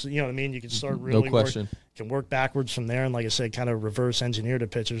torso. You know what I mean? You can start really work backwards from there. And like I said, kind of reverse engineer the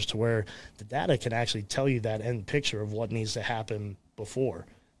pitchers to where the data can actually tell you that end picture of what needs to happen before.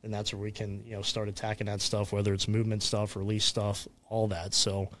 And that's where we can, start attacking that stuff, whether it's movement stuff, release stuff, all that.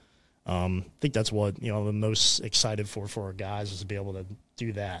 So I think that's what, I'm most excited for our guys is to be able to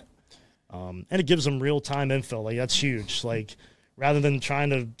do that. And it gives them real-time info. Like, that's huge. Like, rather than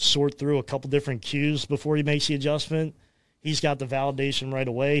trying to sort through a couple different cues before he makes the adjustment, he's got the validation right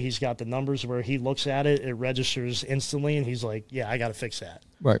away. He's got the numbers where he looks at it, it registers instantly, and he's like, yeah, I got to fix that.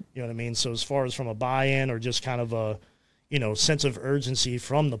 Right. You know what I mean? So as far as from a buy-in or just kind of a, sense of urgency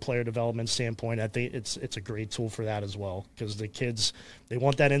from the player development standpoint, I think it's a great tool for that as well, because the kids, they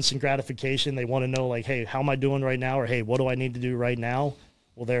want that instant gratification. They want to know, like, hey, how am I doing right now? Or, hey, what do I need to do right now?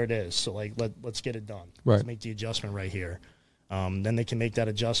 Well, there it is. So, like, let's get it done. Right. Let's make the adjustment right here. Then they can make that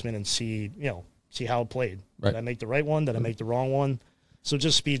adjustment and see how it played. Right. Did I make the right one? Did I make the wrong one? So it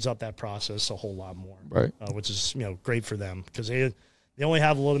just speeds up that process a whole lot more. Right. Which is, great for them because they only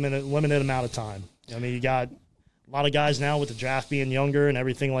have a limited amount of time. I mean, you got a lot of guys now with the draft being younger and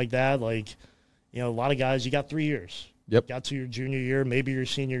everything like that. Like, a lot of guys, you got 3 years. Yep. Got to your junior year, maybe your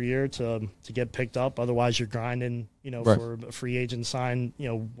senior year to get picked up. Otherwise, you're grinding, right. for a free agent sign,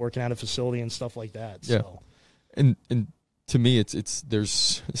 working at a facility and stuff like that. Yeah. So. And to me, it's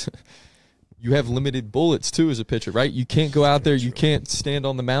there's you have limited bullets too as a pitcher, right? You can't go out there, you can't stand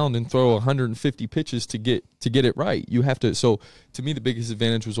on the mound and throw 150 pitches to get it right. You have to. So to me, the biggest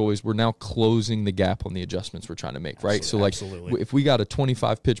advantage was always we're now closing the gap on the adjustments we're trying to make, right? So like if we got a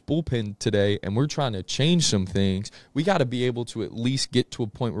 25 pitch bullpen today and we're trying to change some things, we got to be able to at least get to a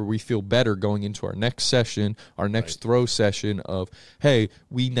point where we feel better going into our next session, our next throw session of, hey,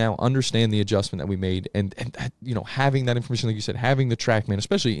 we now understand the adjustment that we made, and having that information, like you said, having the Trackman,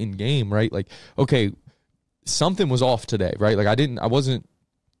 especially in game, right? Like, okay, something was off today, right? Like I wasn't,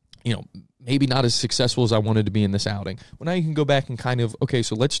 maybe not as successful as I wanted to be in this outing. Well, now you can go back and kind of, okay,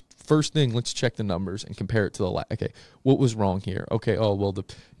 so let's check the numbers and compare it to the okay, what was wrong here? Okay, oh, well,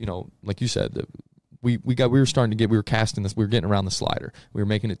 like you said, we were casting this, we were getting around the slider. We were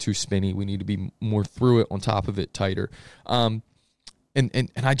making it too spinny. We need to be more through it, on top of it, tighter. And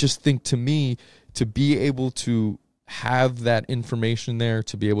I just think, to me, to be able to have that information there,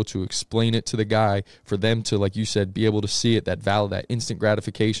 to be able to explain it to the guy, for them to, like you said, be able to see it, that instant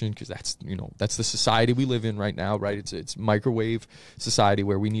gratification, because that's the society we live in right now, right? It's microwave society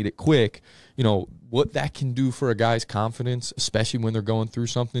where we need it quick. What that can do for a guy's confidence, especially when they're going through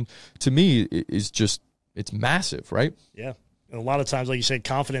something, to me is just, it's massive, right? Yeah. And a lot of times, like you said,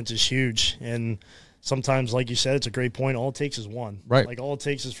 confidence is huge. And sometimes, like you said, it's a great point. All it takes is one. Right. Like, all it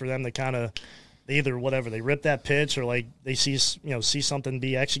takes is for them to kind of, either they rip that pitch, or like they see something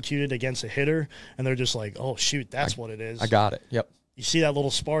be executed against a hitter, and they're just like, oh shoot, that's what it is. I got it. Yep. You see that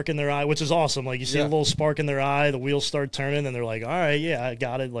little spark in their eye, which is awesome. Like, you see a little spark in their eye, the wheels start turning, and they're like, all right, yeah, I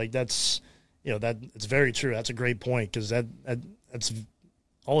got it. Like, that's, that it's very true. That's a great point, because that's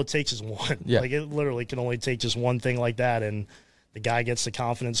all it takes is one. Yeah. Like, it literally can only take just one thing like that, and the guy gets the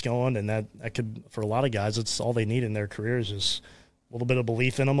confidence going, and that could, for a lot of guys, it's all they need in their careers is a little bit of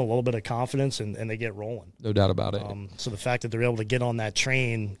belief in them, a little bit of confidence, and they get rolling. No doubt about it. So the fact that they're able to get on that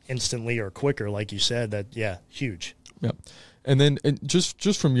train instantly or quicker, like you said, huge. Yep. And then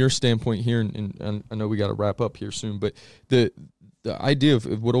just from your standpoint here, and I know we got to wrap up here soon, but the idea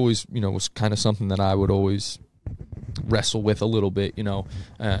of what always, was kind of something that I would always wrestle with a little bit, and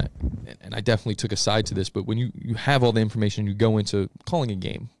I definitely took a side to this, but when you have all the information, you go into calling a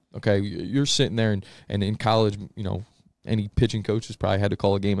game, okay? You're sitting there, and in college, any pitching coach has probably had to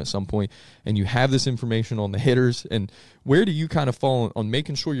call a game at some point, and you have this information on the hitters, and where do you kind of fall on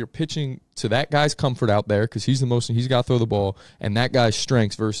making sure you're pitching to that guy's comfort out there, because he's got to throw the ball, and that guy's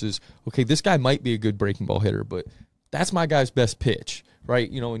strengths versus, okay, this guy might be a good breaking ball hitter, but that's my guy's best pitch, right?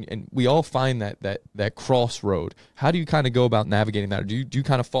 And we all find that crossroad. How do you kind of go about navigating that? Or do you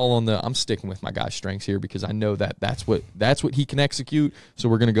kind of fall on I'm sticking with my guy's strengths here because I know that's what he can execute, so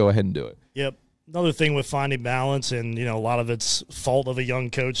we're going to go ahead and do it? Yep. Another thing with finding balance, and a lot of it's fault of a young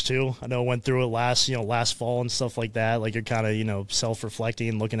coach too. I know I went through it last fall and stuff like that. Like, you're kind of self-reflecting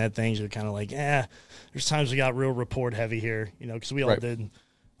and looking at things. You're kind of like, there's times we got real report heavy here, because we all did,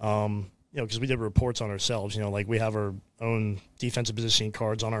 because we did reports on ourselves. Like, we have our own defensive positioning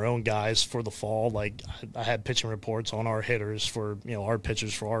cards on our own guys for the fall. Like, I had pitching reports on our hitters for our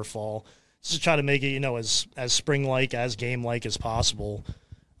pitchers for our fall. Just to try to make it as spring-like, as game-like as possible.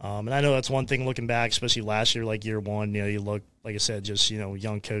 And I know that's one thing looking back, especially last year, like year one, you look, like I said, just,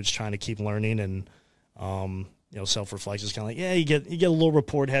 young coach trying to keep learning, and, self-reflection is kind of like, you get a little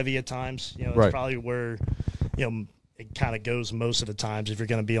report heavy at times. It's probably where, it kind of goes most of the times. If you're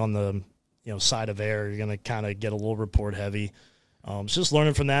going to be on the, side of air, you're going to kind of get a little report heavy. It's just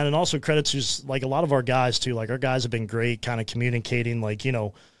learning from that. And also credit to, like, a lot of our guys too. Like, our guys have been great kind of communicating, like,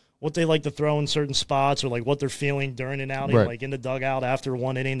 what they like to throw in certain spots, or like what they're feeling during an outing, like in the dugout after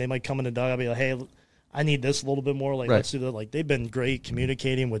one inning, they might come in the dugout and be like, hey, I need this a little bit more. Like, let's do that. Like, they've been great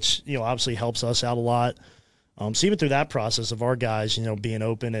communicating, which, obviously helps us out a lot. So even through that process of our guys, being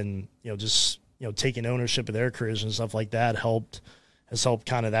open and, just, taking ownership of their careers and stuff like that has helped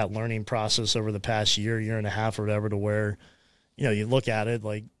kind of that learning process over the past year and a half or whatever, to where, you look at it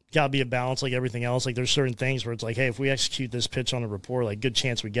like, got to be a balance like everything else. Like, there's certain things where it's like, hey, if we execute this pitch on a report, like, good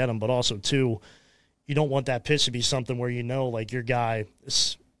chance we get them. But also, too, you don't want that pitch to be something where like, your guy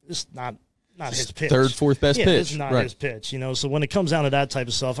is not his pitch. Third, fourth best pitch. It's not his pitch, So when it comes down to that type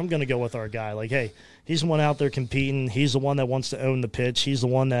of stuff, I'm going to go with our guy. Like, hey, he's the one out there competing. He's the one that wants to own the pitch. He's the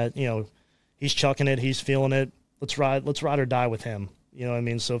one that, he's chucking it. He's feeling it. Let's ride or die with him. You know what I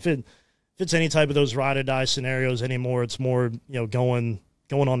mean? So if it's any type of those ride or die scenarios anymore, it's more, going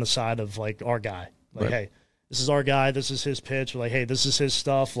on the side of, like, our guy. Like, hey, this is our guy. This is his pitch. We're like, hey, this is his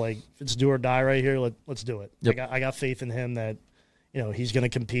stuff. Like, if it's do or die right here, let's do it. Yep. I got faith in him that, he's going to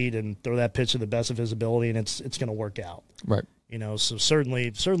compete and throw that pitch to the best of his ability, and it's going to work out. Right. So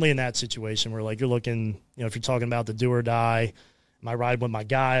certainly in that situation where, like, you're looking, if you're talking about the do or die, am I riding with my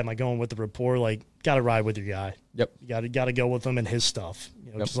guy? Am I going with the rapport? Like, got to ride with your guy. Yep. You got to go with him and his stuff.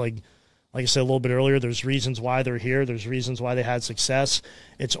 Just like I said a little bit earlier, there's reasons why they're here. There's reasons why they had success.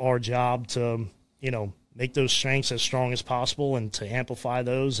 It's our job to, make those strengths as strong as possible and to amplify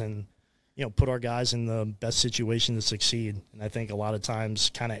those and, put our guys in the best situation to succeed. And I think a lot of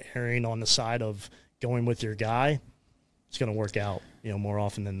times kind of erring on the side of going with your guy, it's going to work out, more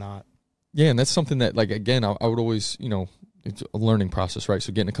often than not. Yeah, and that's something that, like, again, I would always, it's a learning process, right?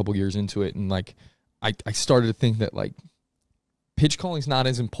 So getting a couple years into it, and, like, I started to think that, like, pitch calling is not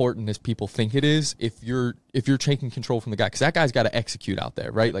as important as people think it is if you're taking control from the guy, because that guy's got to execute out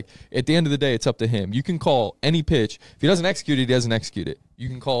there, right? Like, at the end of the day, it's up to him. You can call any pitch. If he doesn't execute it, he doesn't execute it. You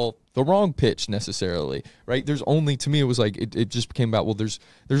can call the wrong pitch necessarily, right? There's only, to me, it was like, it just became about, well, there's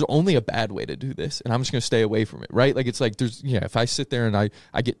only a bad way to do this, and I'm just going to stay away from it, right? Like, it's like, if I sit there and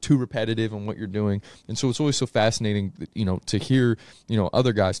I get too repetitive on what you're doing, and so it's always so fascinating, to hear,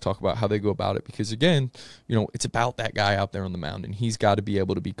 other guys talk about how they go about it, because, again, it's about that guy out there on the mound, and he's got to be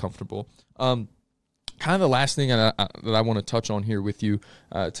able to be comfortable. Kind of the last thing that I want to touch on here with you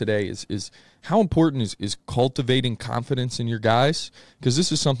today is how important is cultivating confidence in your guys, because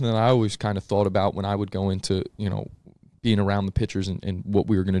this is something that I always kind of thought about when I would go into, being around the pitchers and what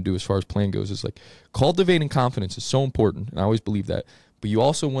we were going to do as far as playing goes, is like cultivating confidence is so important, and I always believe that, but you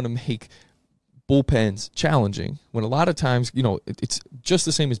also want to make bullpens challenging, when a lot of times, it's just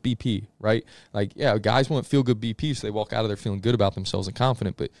the same as BP, right? Like, yeah, guys want feel-good BP, so they walk out of there feeling good about themselves and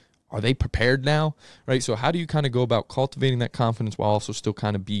confident, but are they prepared now, right? So how do you kind of go about cultivating that confidence while also still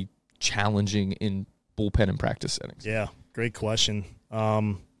kind of be challenging in bullpen and practice settings? Yeah, great question.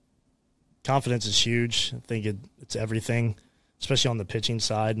 Confidence is huge. I think it's everything, especially on the pitching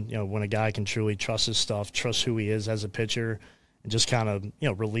side. You know, when a guy can truly trust his stuff, trust who he is as a pitcher, and just kind of, you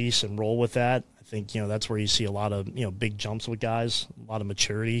know, release and roll with that. I think, you know, that's where you see a lot of, you know, big jumps with guys. A lot of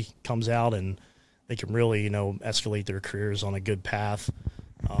maturity comes out, and they can really, you know, escalate their careers on a good path.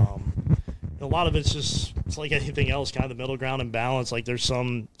 A lot of it's like anything else, kind of the middle ground and balance. Like it's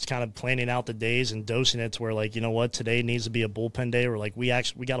kind of planning out the days and dosing it to where, like, you know what, today needs to be a bullpen day, or like we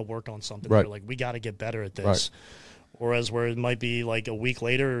got to work on something. Right. Or like we got to get better at this. Right. Whereas where it might be like a week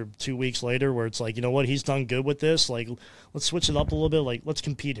later or 2 weeks later where it's like, you know what, he's done good with this. Like, let's switch it up a little bit. Like, let's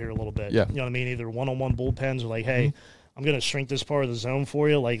compete here a little bit. Yeah. You know what I mean? Either one-on-one bullpens or like, hey, I'm going to shrink this part of the zone for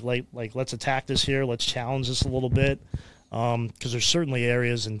you. Like let's attack this here. Let's challenge this a little bit. Because there's certainly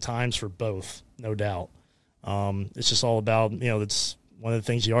areas and times for both, no doubt. It's just all about, you know, that's one of the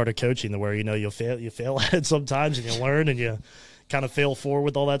things you are to coaching, where, you know, you fail at it sometimes, and you learn, and you kind of fail forward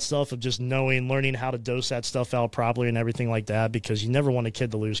with all that stuff of just learning how to dose that stuff out properly and everything like that, because you never want a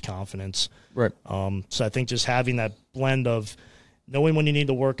kid to lose confidence. Right. So I think just having that blend of knowing when you need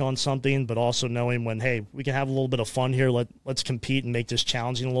to work on something, but also knowing when, hey, we can have a little bit of fun here. Let's compete and make this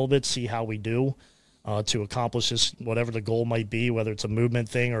challenging a little bit, see how we do. To accomplish this, whatever the goal might be, whether it's a movement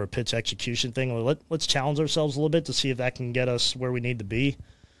thing or a pitch execution thing. Let's challenge ourselves a little bit to see if that can get us where we need to be.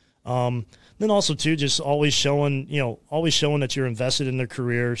 Then also, too, just always showing that you're invested in their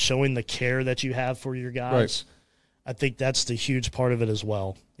career, showing the care that you have for your guys. Right. I think that's the huge part of it as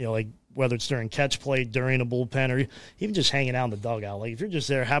well. You know, like whether it's during catch play, during a bullpen, or even just hanging out in the dugout. Like if you're just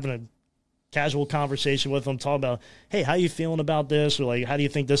there having a casual conversation with them, talk about, hey, how you feeling about this, or like, how do you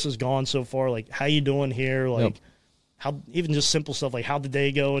think this has gone so far? Like, how you doing here? Like, how, even just simple stuff like how'd the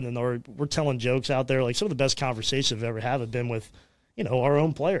day go, and then we're telling jokes out there. Like some of the best conversations I've ever had have been with, you know, our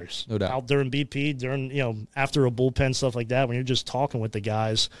own players. No doubt. Out during BP, during, you know, after a bullpen, stuff like that, when you're just talking with the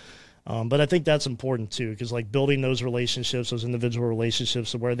guys. But I think that's important too, because like building those relationships, those individual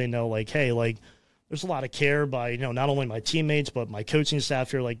relationships, where they know, like, hey, like, there's a lot of care by, you know, not only my teammates, but my coaching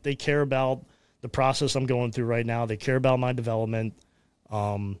staff here. Like, they care about the process I'm going through right now. They care about my development.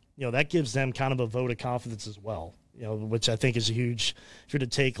 You know, that gives them kind of a vote of confidence as well, you know, which I think is a huge, if you're to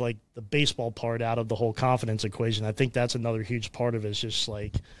take like the baseball part out of the whole confidence equation, I think that's another huge part of it, is just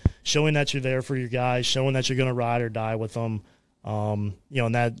like showing that you're there for your guys, showing that you're going to ride or die with them. You know,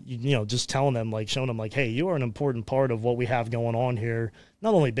 and that, you know, just telling them, like, showing them, like, hey, you are an important part of what we have going on here,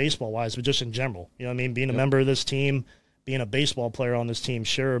 not only baseball wise, but just in general. You know what I mean? Being a member of this team, being a baseball player on this team,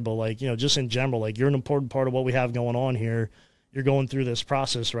 sure, but like, you know, just in general, like, you're an important part of what we have going on here. You're going through this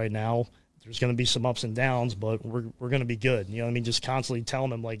process right now. There's going to be some ups and downs, but we're going to be good. You know what I mean? Just constantly telling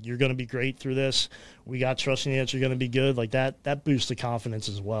them, like, you're going to be great through this. We got trust in you that you're going to be good. Like that boosts the confidence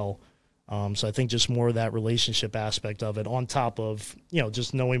as well. So I think just more of that relationship aspect of it, on top of, you know,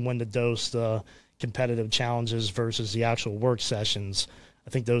 just knowing when to dose the competitive challenges versus the actual work sessions. I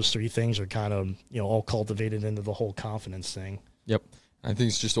think those three things are kind of, you know, all cultivated into the whole confidence thing. Yep. I think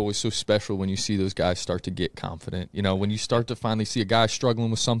it's just always so special when you see those guys start to get confident. You know, when you start to finally see a guy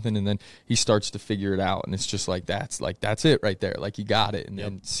struggling with something and then he starts to figure it out, and it's just like that's it right there. Like, you got it. And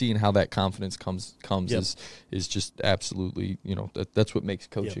then seeing how that confidence comes is just absolutely, you know, that's what makes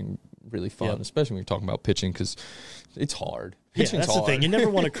coaching really fun, especially when you're talking about pitching, because it's hard. Pitching's that's hard. the thing. You never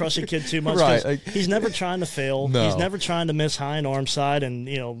want to crush a kid too much. Right. Like, he's never trying to fail. No. He's never trying to miss high and arm side and,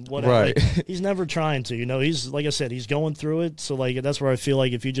 you know, whatever. Right. Like, he's never trying to. You know, he's, like I said, he's going through it. So, like, that's where I feel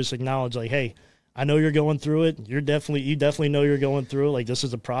like if you just acknowledge, like, hey, I know you're going through it. You definitely know you're going through it. Like, this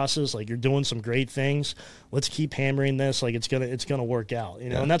is a process. Like, you're doing some great things. Let's keep hammering this. Like, it's gonna work out. You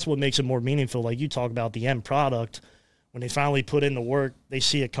know, and that's what makes it more meaningful. Like, you talk about the end product. When they finally put in the work, they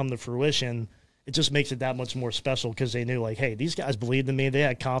see it come to fruition. It just makes it that much more special, because they knew, like, hey, these guys believed in me. They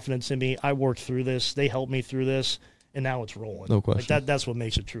had confidence in me. I worked through this. They helped me through this, and now it's rolling. No question. Like, that's what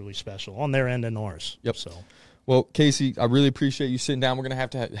makes it truly special on their end and ours. Yep. So, well, Casey, I really appreciate you sitting down. We're going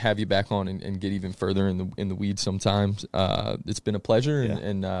to have you back on and get even further in the weeds sometimes. It's been a pleasure,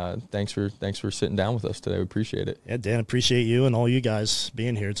 and thanks for sitting down with us today. We appreciate it. Yeah, Dan, appreciate you and all you guys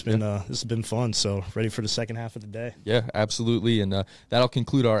being here. It's been this has been fun. So, ready for the second half of the day. Yeah, absolutely. And that'll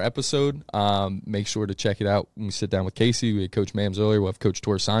conclude our episode. Make sure to check it out when we sit down with Casey. We had Coach Mams earlier. We'll have Coach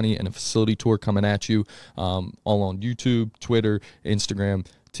Torsani and a facility tour coming at you, all on YouTube, Twitter, Instagram,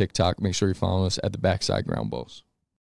 TikTok. Make sure you're following us at the Backside Groundballs.